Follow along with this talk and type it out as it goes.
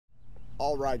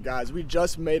All right, guys, we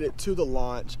just made it to the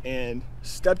launch and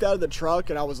stepped out of the truck,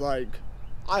 and I was like,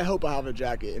 I hope I have a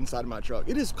jacket inside of my truck.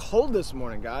 It is cold this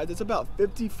morning, guys. It's about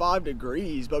 55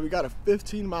 degrees, but we got a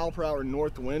 15-mile-per-hour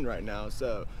north wind right now,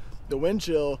 so the wind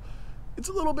chill, it's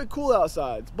a little bit cool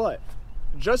outside, but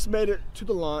just made it to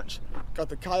the launch. Got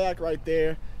the kayak right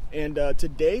there, and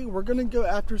today we're gonna go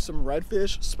after some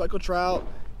redfish, speckled trout,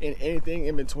 and anything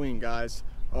in between, guys.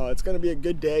 It's gonna be a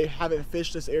good day. Haven't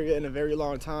fished this area in a very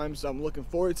long time, so I'm looking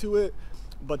forward to it.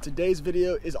 But today's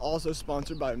video is also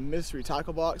sponsored by Mystery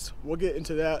Tackle Box. We'll get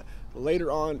into that later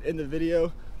on in the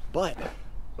video, but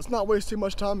let's not waste too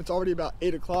much time. It's already about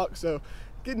 8 o'clock, so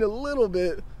getting a little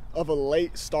bit of a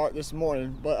late start this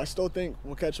morning, but I still think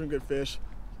we'll catch some good fish.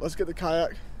 Let's get the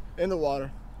kayak in the water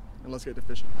and let's get to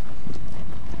fishing.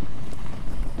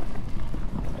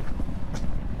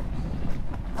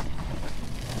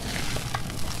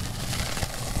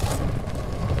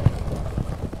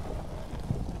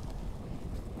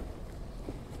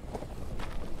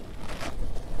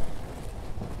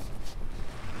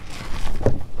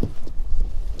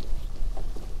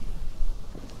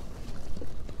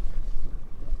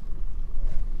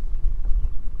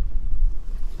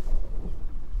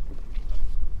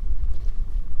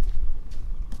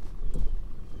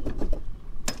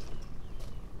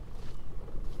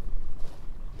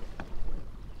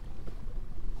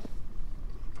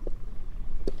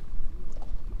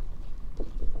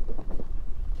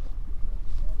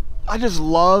 I just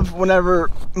love whenever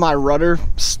my rudder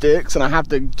sticks and I have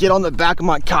to get on the back of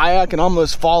my kayak and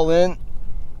almost fall in.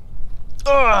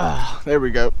 Ugh, there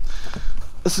we go.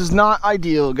 This is not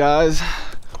ideal, guys.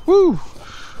 Woo!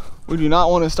 We do not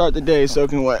want to start the day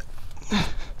soaking wet.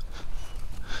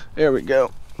 There we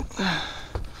go.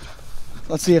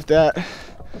 Let's see if that,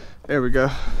 there we go.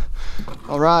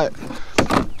 All right,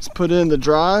 let's put in the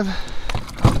drive.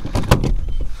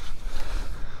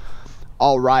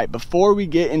 All right, before we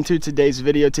get into today's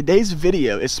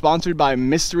video is sponsored by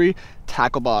Mystery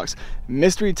Tackle Box.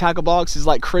 Mystery Tackle Box is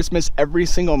like Christmas every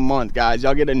single month, guys.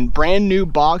 Y'all get a brand new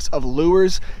box of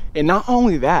lures, and not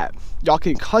only that, y'all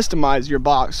can customize your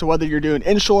box. So whether you're doing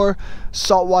inshore,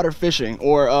 saltwater fishing,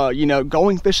 or you know,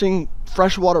 going fishing,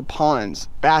 freshwater ponds,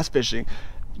 bass fishing,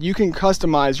 you can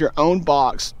customize your own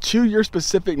box to your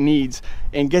specific needs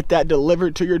and get that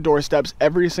delivered to your doorsteps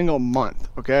every single month,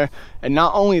 okay? And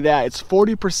not only that, it's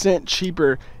 40%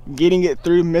 cheaper getting it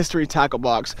through Mystery Tackle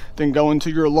Box than going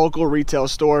to your local retail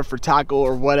store for tackle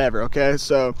or whatever, okay?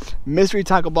 So Mystery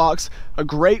Tackle Box, a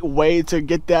great way to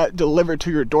get that delivered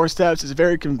to your doorsteps. Is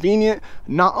very convenient.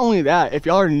 Not only that, if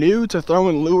y'all are new to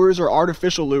throwing lures or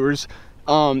artificial lures,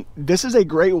 this is a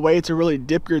great way to really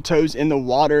dip your toes in the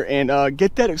water and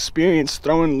get that experience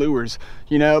throwing lures.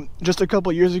 You know, just a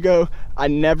couple years ago, I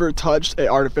never touched an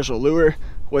artificial lure,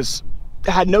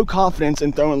 had no confidence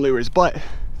in throwing lures, but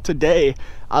today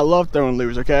I love throwing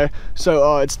lures, okay?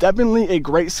 So it's definitely a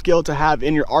great skill to have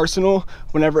in your arsenal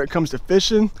whenever it comes to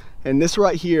fishing, and this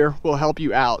right here will help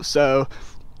you out. So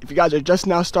if you guys are just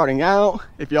now starting out,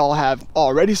 if y'all have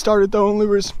already started throwing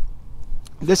lures,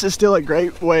 this is still a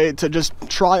great way to just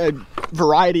try a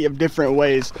variety of different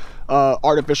ways,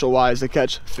 artificial wise, to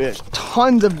catch fish.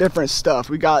 Tons of different stuff.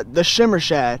 We got the shimmer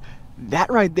shad.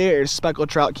 That right there is speckled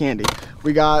trout candy.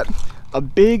 We got a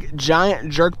big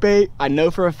giant jerkbait. I know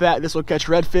for a fact this will catch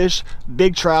redfish,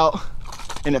 big trout,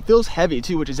 and it feels heavy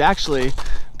too, which is actually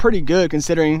pretty good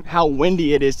considering how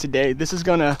windy it is today. This is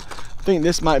gonna, I think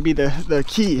this might be the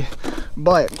key.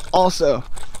 But also,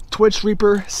 Twitch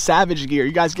Reaper Savage Gear.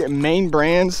 You guys get main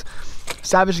brands.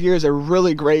 Savage Gear is a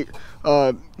really great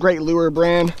lure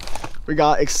brand. We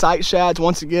got Excite Shads,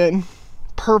 once again,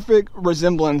 perfect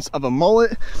resemblance of a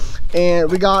mullet. And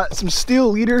we got some steel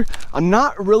leader. I'm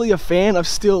not really a fan of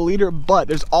steel leader, but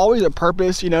there's always a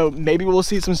purpose. You know, maybe we'll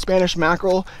see some Spanish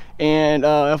mackerel, and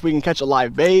if we can catch a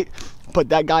live bait, put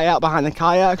that guy out behind the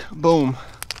kayak, boom.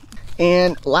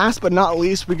 And last but not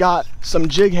least, we got some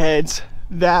jig heads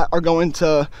that are going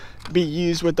to be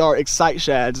used with our Excite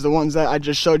Shads, the ones that I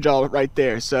just showed y'all right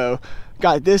there. So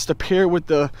got this to pair with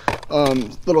the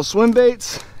little swim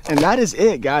baits, and that is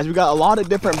it, guys. We got a lot of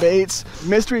different baits.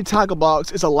 Mystery Tackle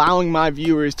Box is allowing my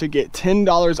viewers to get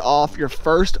 $10 off your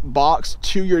first box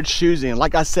to your choosing.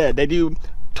 Like I said, they do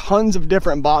tons of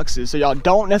different boxes, so y'all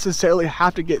don't necessarily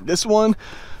have to get this one.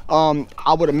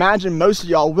 I would imagine most of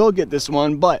y'all will get this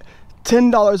one, but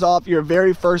 $10 off your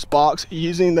very first box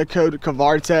using the code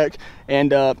KAVARTECH,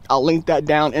 and I'll link that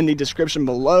down in the description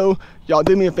below. Y'all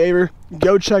do me a favor,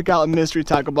 go check out Mystery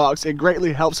Tackle Box. It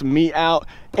greatly helps me out,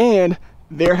 and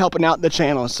they're helping out the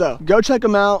channel. So go check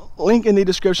them out, link in the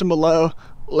description below.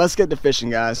 Let's get to fishing,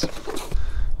 guys.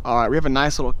 All right, we have a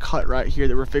nice little cut right here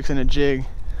that we're fixing to jig.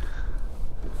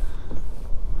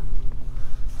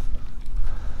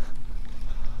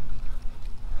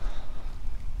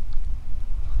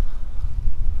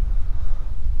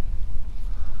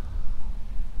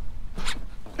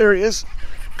 There he is.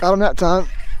 Got him that time.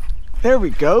 There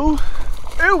we go.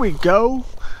 There we go.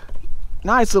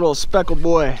 Nice little speckled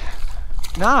boy.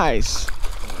 Nice.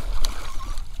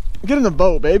 Get in the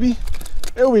boat, baby.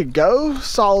 There we go.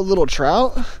 Solid little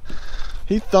trout.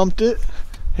 He thumped it.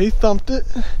 He thumped it.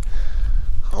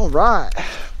 All right.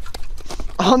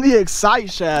 On the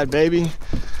Excite Shad, baby.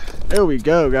 There we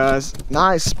go, guys.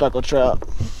 Nice speckled trout.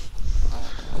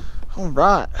 All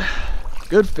right.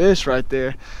 Good fish right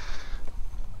there.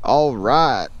 All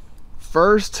right.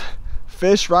 First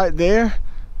fish right there.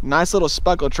 Nice little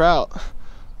speckled trout.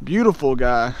 Beautiful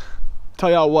guy. Tell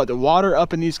y'all what, the water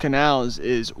up in these canals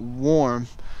is warm.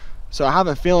 So I have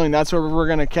a feeling that's where we're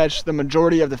gonna catch the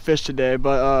majority of the fish today.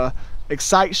 But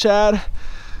Excite Shad,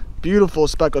 beautiful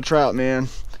speckled trout, man.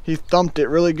 He thumped it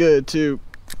really good too.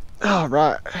 All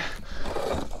right.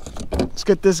 Let's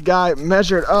get this guy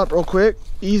measured up real quick.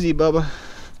 Easy, Bubba.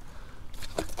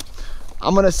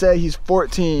 I'm gonna say he's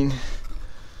 14.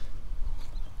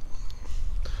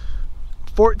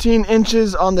 14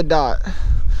 inches on the dot.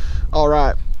 All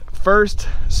right, first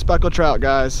speckled trout,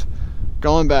 guys.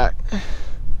 Going back.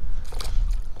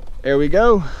 There we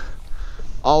go.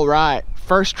 All right,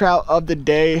 first trout of the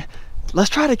day. Let's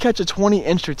try to catch a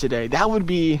 20-incher today. That would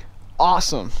be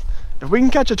awesome. If we can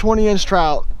catch a 20-inch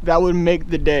trout, that would make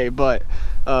the day. But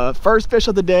first fish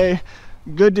of the day,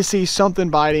 good to see something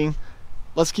biting.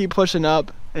 Let's keep pushing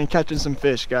up and catching some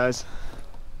fish, guys.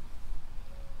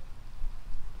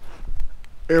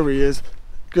 There he is.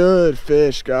 Good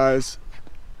fish, guys.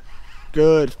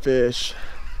 Good fish.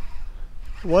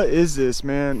 What is this,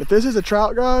 man? If this is a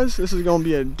trout, guys, this is gonna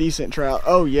be a decent trout.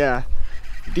 Oh yeah,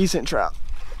 decent trout.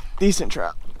 Decent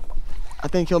trout. I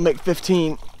think he'll make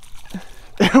 15.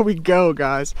 There we go,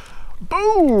 guys.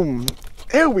 Boom.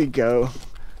 There we go.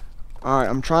 All right,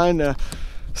 I'm trying to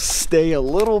stay a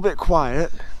little bit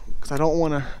quiet because I don't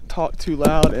want to talk too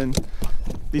loud and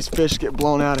these fish get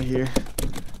blown out of here.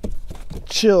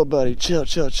 Chill, buddy. Chill,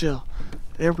 chill, chill.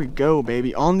 There we go,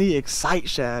 baby. On the Excite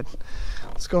Shad.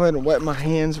 Let's go ahead and wet my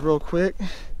hands real quick.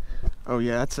 Oh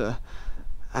yeah,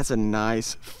 that's a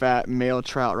nice fat male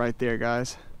trout right there,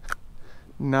 guys.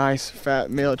 Nice fat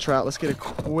male trout. Let's get a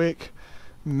quick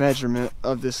measurement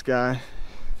of this guy.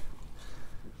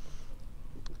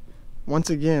 Once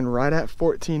again, right at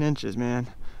 14 inches, man.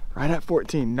 Right at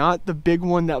 14. Not the big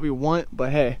one that we want,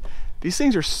 but hey, these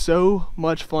things are so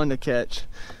much fun to catch.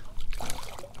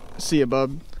 See ya,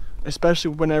 bub. Especially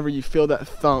whenever you feel that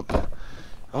thump.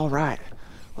 All right,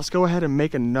 let's go ahead and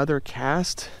make another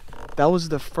cast. That was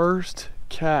the first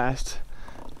cast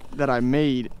that I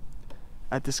made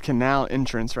at this canal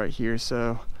entrance right here.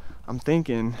 So I'm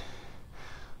thinking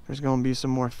there's gonna be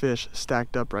some more fish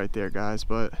stacked up right there, guys.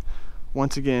 But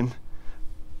once again,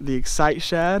 the Excite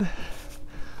Shad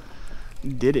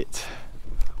did it.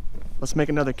 Let's make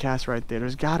another cast right there.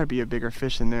 There's gotta be a bigger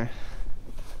fish in there.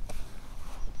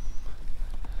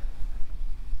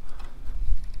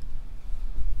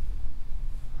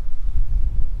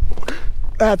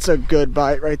 That's a good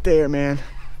bite right there, man.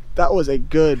 That was a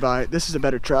good bite. This is a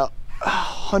better trout.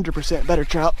 100% better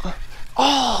trout.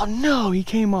 Oh no, he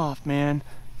came off, man.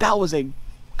 That was a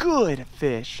good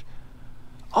fish.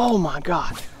 Oh my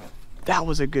God. That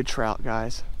was a good trout,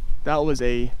 guys. That was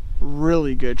a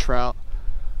really good trout.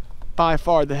 By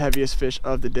far the heaviest fish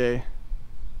of the day.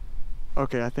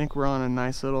 Okay, I think we're on a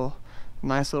nice little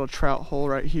trout hole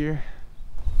right here.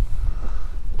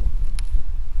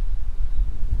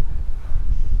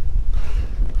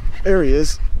 There he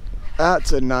is.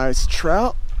 That's a nice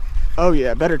trout. Oh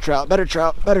yeah, better trout, better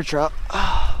trout, better trout.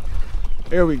 Ah,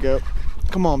 there we go.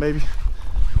 Come on, baby.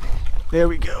 There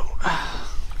we go.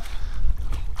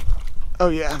 Oh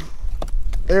yeah.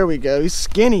 There we go. He's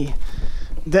skinny.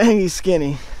 Dang, he's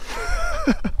skinny.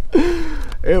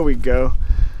 There we go.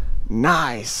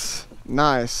 Nice.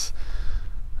 Nice.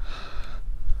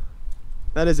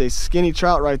 That is a skinny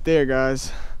trout right there,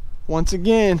 guys. Once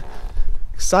again,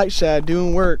 Excite Shad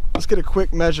doing work. Let's get a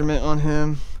quick measurement on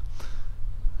him.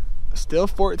 Still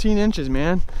 14 inches,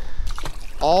 man.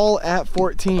 All at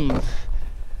 14.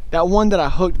 That one that I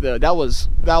hooked though, that was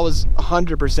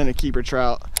 100% a keeper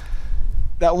trout.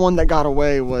 That one that got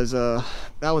away was that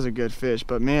was a good fish,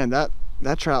 but man, that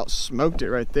trout smoked it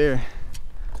right there.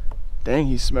 Dang,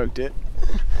 he smoked it.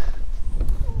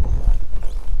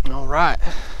 All right.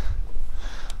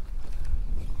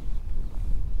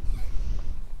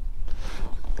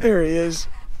 There he is.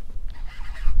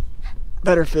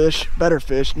 Better fish, better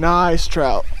fish. Nice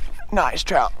trout. Nice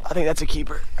trout. I think that's a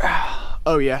keeper.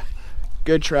 Oh yeah.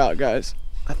 Good trout, guys.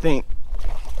 I think.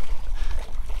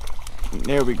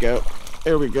 There we go.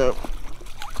 There we go.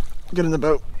 Get in the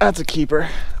boat. That's a keeper.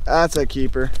 That's a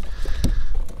keeper.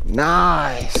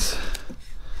 Nice.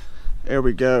 There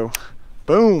we go.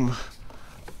 Boom.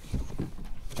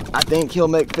 I think he'll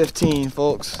make 15,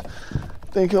 folks.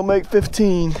 I think he'll make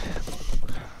 15.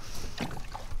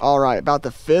 All right, about the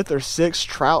 5th or 6th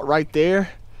trout right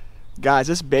there. Guys,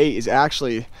 this bait is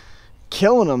actually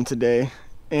killing them today.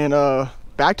 And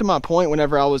back to my point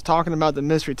whenever I was talking about the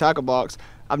mystery tackle box,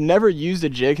 I've never used a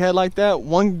jig head like that.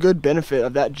 One good benefit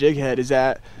of that jig head is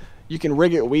that you can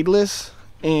rig it weedless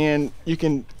and you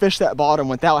can fish that bottom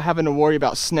without having to worry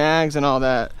about snags and all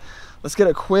that. Let's get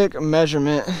a quick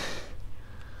measurement.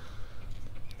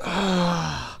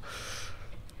 All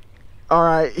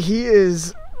right, he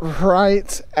is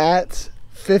right at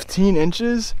 15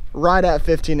 inches. Right at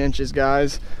 15 inches,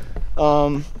 guys.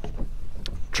 Trying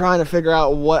to figure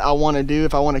out what I want to do,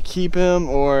 if I want to keep him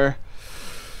or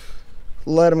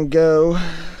let him go.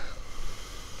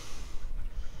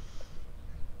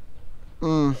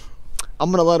 I'm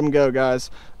gonna let him go,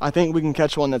 guys. I think we can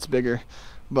catch one that's bigger,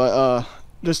 but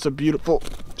just a beautiful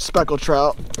speckled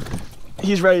trout.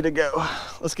 He's ready to go.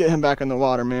 Let's get him back in the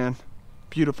water, man.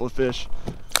 Beautiful fish.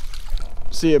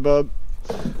 See ya, bub.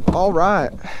 All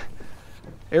right,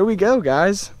 here we go,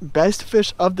 guys. Best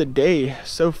fish of the day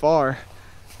so far,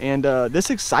 and this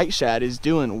Excite Shad is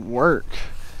doing work.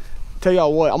 Tell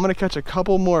y'all what, I'm gonna catch a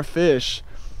couple more fish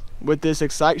with this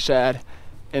Excite Shad,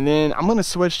 and then I'm gonna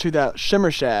switch to that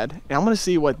Shimmer Shad, and I'm gonna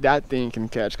see what that thing can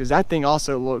catch, because that thing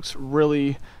also looks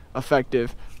really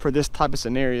effective for this type of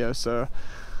scenario. So,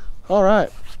 all right,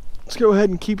 let's go ahead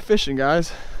and keep fishing,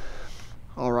 guys.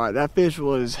 All right, that fish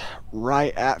was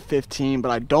right at 15,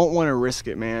 but I don't want to risk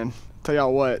it, man. Tell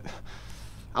y'all what,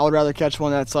 I would rather catch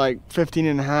one that's like 15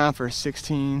 and a half or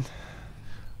 16.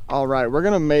 All right, we're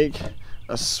gonna make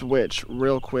a switch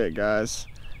real quick, guys,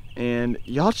 and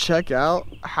y'all check out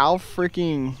how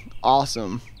freaking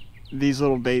awesome these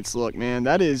little baits look, man.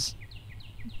 That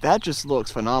just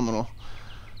looks phenomenal.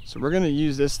 So we're gonna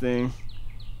use this thing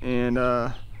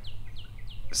and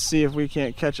see if we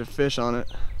can't catch a fish on it.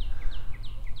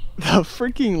 The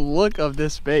freaking look of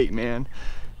this bait, man,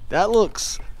 that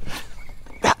looks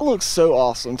so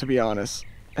awesome, to be honest.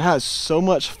 It has so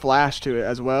much flash to it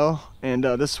as well, and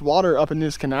this water up in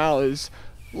this canal is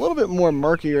a little bit more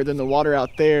murkier than the water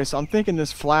out there, so I'm thinking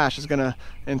this flash is gonna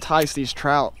entice these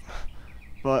trout.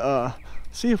 But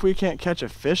see if we can't catch a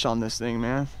fish on this thing,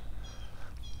 man.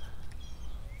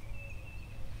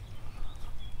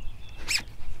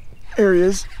 There he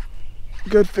is.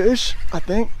 Good fish, I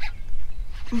think.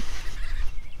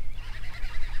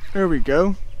 There we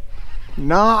go.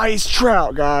 Nice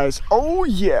trout, guys. Oh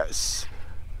yes.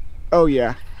 Oh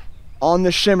yeah. On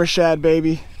the Shimmer Shad,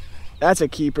 baby. That's a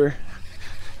keeper.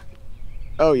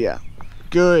 Oh yeah.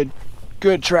 Good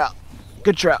trout.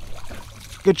 Good trout.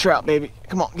 Good trout, baby.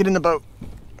 Come on, get in the boat.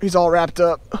 He's all wrapped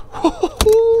up.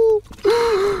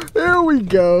 There we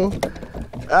go.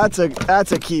 That's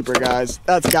a keeper, guys.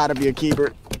 That's gotta be a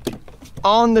keeper.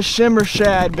 On the Shimmer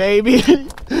Shad, baby.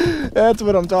 That's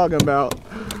what I'm talking about.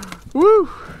 Woo.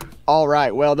 All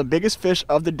right, well, the biggest fish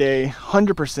of the day,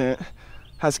 100%,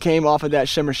 has came off of that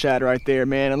Shimmer Shad right there,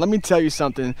 man. And let me tell you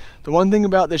something. The one thing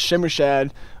about this Shimmer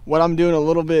Shad, what I'm doing a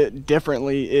little bit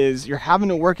differently is you're having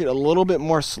to work it a little bit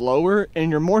more slower,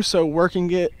 and you're more so working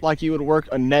it like you would work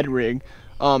a Ned rig.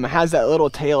 It has that little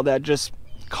tail, that just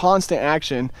constant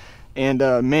action. And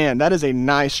man, that is a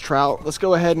nice trout. Let's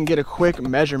go ahead and get a quick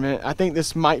measurement. I think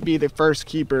this might be the first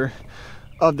keeper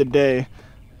of the day.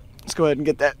 Let's go ahead and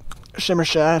get that Shimmer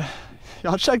Shad.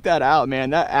 Y'all check that out,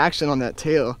 man. That action on that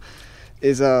tail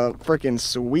is freaking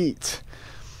sweet.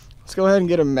 Let's go ahead and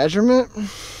get a measurement.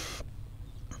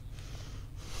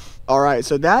 All right,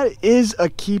 so that is a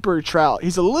keeper trout.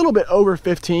 He's a little bit over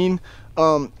 15,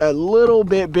 a little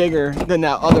bit bigger than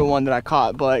that other one that I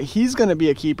caught, but he's gonna be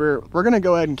a keeper. We're gonna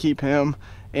go ahead and keep him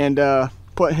and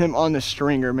put him on the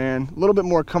stringer, man. A little bit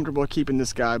more comfortable keeping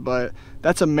this guy, but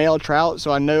that's a male trout,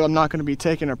 so I know I'm not gonna be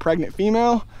taking a pregnant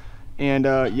female. And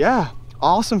yeah,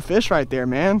 awesome fish right there,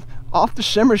 man. Off the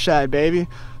Shimmer Shad, baby.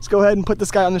 Let's go ahead and put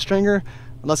this guy on the stringer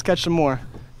and let's catch some more.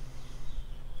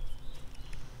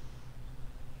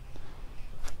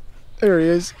 There he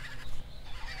is.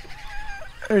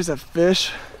 There's a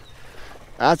fish.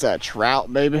 That's a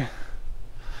trout, baby.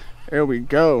 There we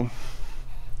go.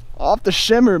 Off the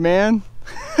Shimmer, man.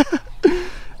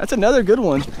 That's another good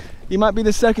one. He might be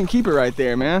the second keeper right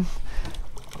there, man.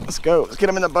 Let's go. Let's get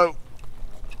him in the boat.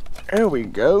 There we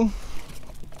go.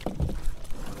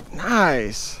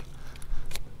 Nice.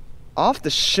 Off the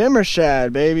shimmer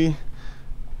shad, baby.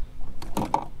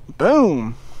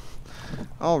 Boom.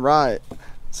 All right,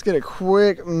 let's get a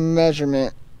quick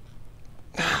measurement.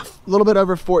 A little bit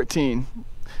over 14.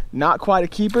 Not quite a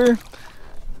keeper.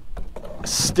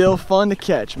 Still fun to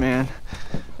catch, man.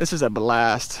 This is a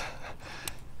blast.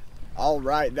 All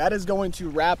right, that is going to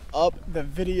wrap up the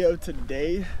video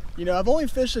today. You know, I've only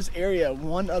fished this area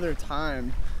one other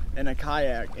time in a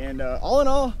kayak, and all in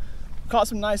all, caught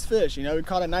some nice fish. You know, we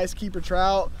caught a nice keeper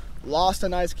trout, lost a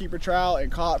nice keeper trout,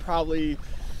 and caught probably,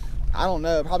 I don't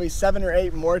know, probably 7 or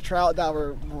 8 more trout that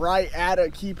were right at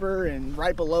a keeper and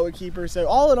right below a keeper. So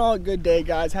all in all, a good day,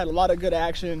 guys. Had a lot of good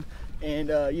action, and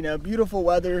you know, beautiful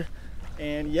weather.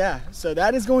 And yeah, so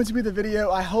that is going to be the video.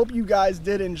 I hope you guys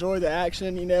did enjoy the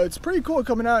action. You know, it's pretty cool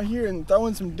coming out here and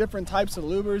throwing some different types of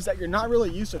lures that you're not really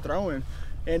used to throwing,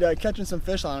 and catching some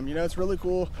fish on them. You know, it's really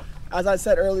cool. As I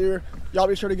said earlier, y'all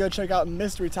be sure to go check out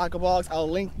Mystery Tackle Box. I'll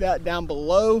link that down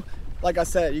below. Like I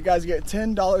said, you guys get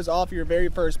 $10 off your very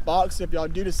first box if y'all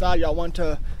do decide y'all want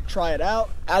to try it out.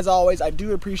 As always, I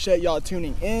do appreciate y'all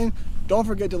tuning in. Don't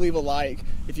forget to leave a like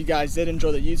if you guys did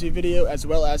enjoy the YouTube video, as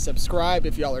well as subscribe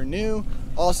if y'all are new.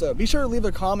 Also, be sure to leave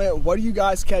a comment. What are you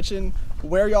guys catching?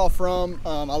 Where y'all from?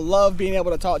 I love being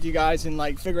able to talk to you guys and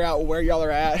like figure out where y'all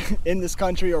are at in this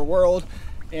country or world,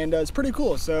 and it's pretty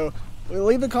cool. So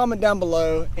leave a comment down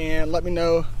below and let me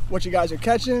know what you guys are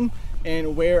catching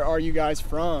and where are you guys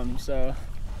from. So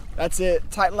that's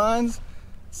it. Tight lines,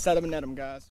 set them and net them, guys.